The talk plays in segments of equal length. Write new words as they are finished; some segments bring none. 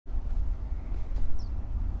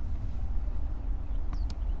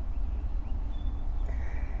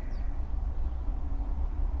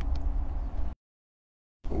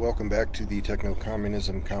Welcome back to the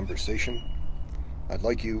Technocommunism conversation. I'd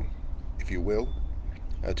like you, if you will,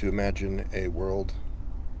 to imagine a world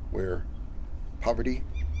where poverty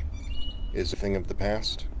is a thing of the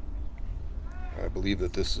past. I believe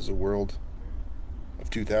that this is a world of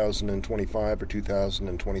 2025 or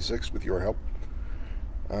 2026 with your help.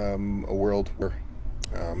 A world where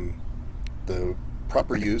the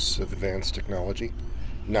proper use of advanced technology,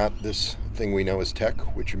 not this thing we know as tech,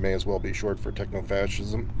 which may as well be short for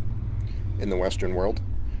techno-fascism in the Western world,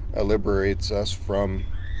 liberates us from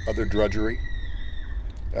other drudgery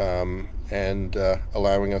and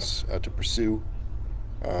allowing us to pursue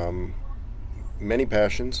many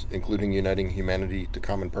passions, including uniting humanity to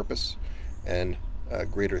common purpose and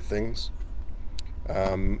greater things.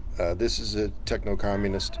 This is a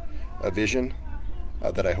techno-communist vision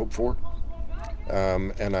that I hope for,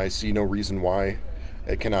 and I see no reason why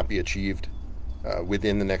it cannot be achieved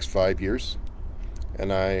within the next 5 years.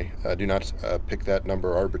 And I do not pick that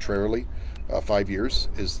number arbitrarily. 5 years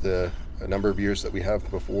is the number of years that we have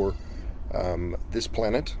before this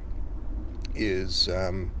planet is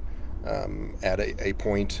at a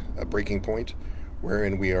point, a breaking point,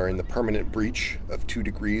 wherein we are in the permanent breach of 2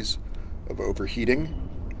 degrees of overheating,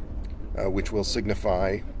 which will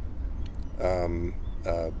signify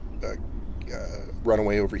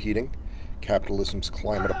runaway overheating, capitalism's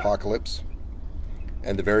climate apocalypse,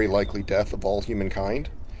 and the very likely death of all humankind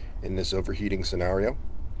in this overheating scenario,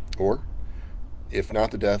 or, if not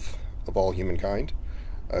the death of all humankind,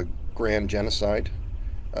 a grand genocide,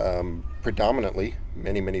 predominantly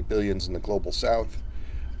many billions in the global south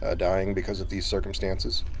dying because of these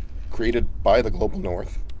circumstances, created by the global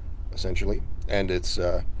north, essentially, and its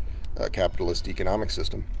capitalist economic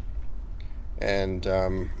system. And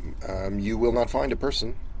you will not find a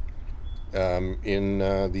person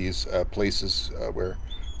in these places where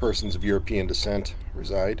persons of European descent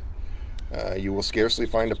reside. You will scarcely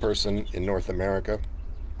find a person in North America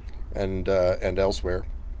and elsewhere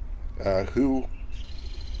who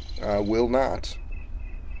will not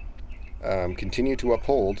continue to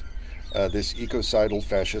uphold this ecocidal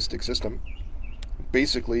fascistic system,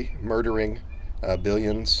 basically murdering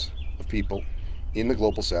billions of people in the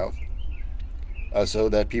global south, so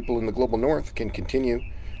that people in the global north can continue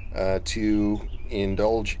to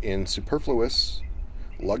indulge in superfluous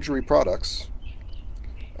luxury products,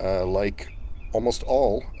 like almost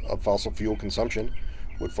all of fossil fuel consumption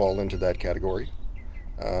would fall into that category.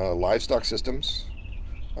 Livestock systems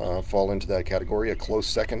fall into that category, a close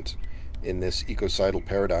second in this ecocidal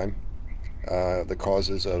paradigm. The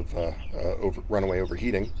causes of runaway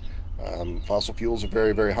overheating. Fossil fuels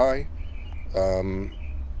are very high.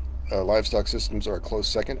 Livestock systems are a close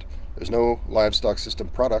second. There's no livestock system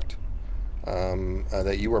product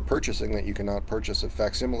that you are purchasing that you cannot purchase a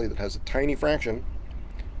facsimile that has a tiny fraction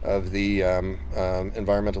of the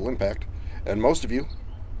environmental impact. And most of you,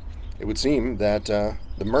 it would seem that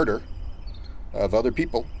the murder of other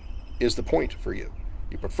people is the point for you.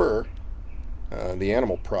 You prefer the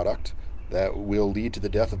animal product that will lead to the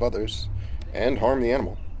death of others and harm the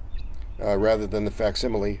animal, rather than the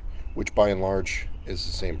facsimile, which by and large is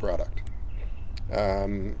the same product.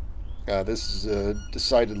 This is a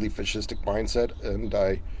decidedly fascistic mindset, and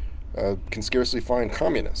I can scarcely find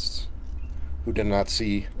communists who do not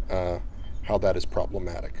see how that is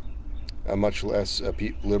problematic, much less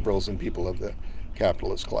liberals and people of the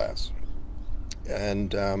capitalist class.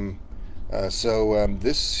 And so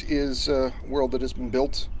this is a world that has been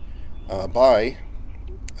built by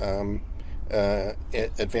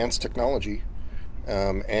advanced technology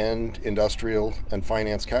and industrial and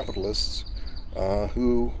finance capitalists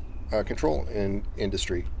who control in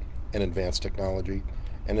industry and advanced technology,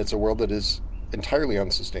 and it's a world that is entirely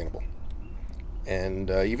unsustainable. And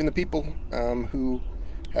even the people who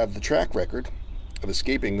have the track record of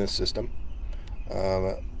escaping this system,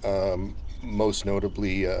 most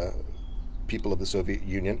notably people of the Soviet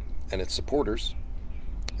Union and its supporters,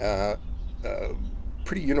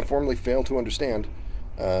 pretty uniformly fail to understand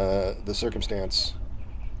the circumstance,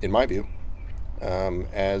 in my view,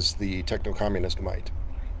 as the techno-communist might.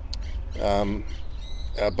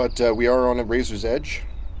 But we are on a razor's edge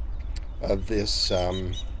of this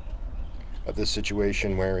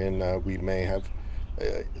situation wherein we may have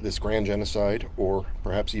this grand genocide, or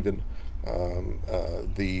perhaps even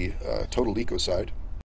the total ecocide.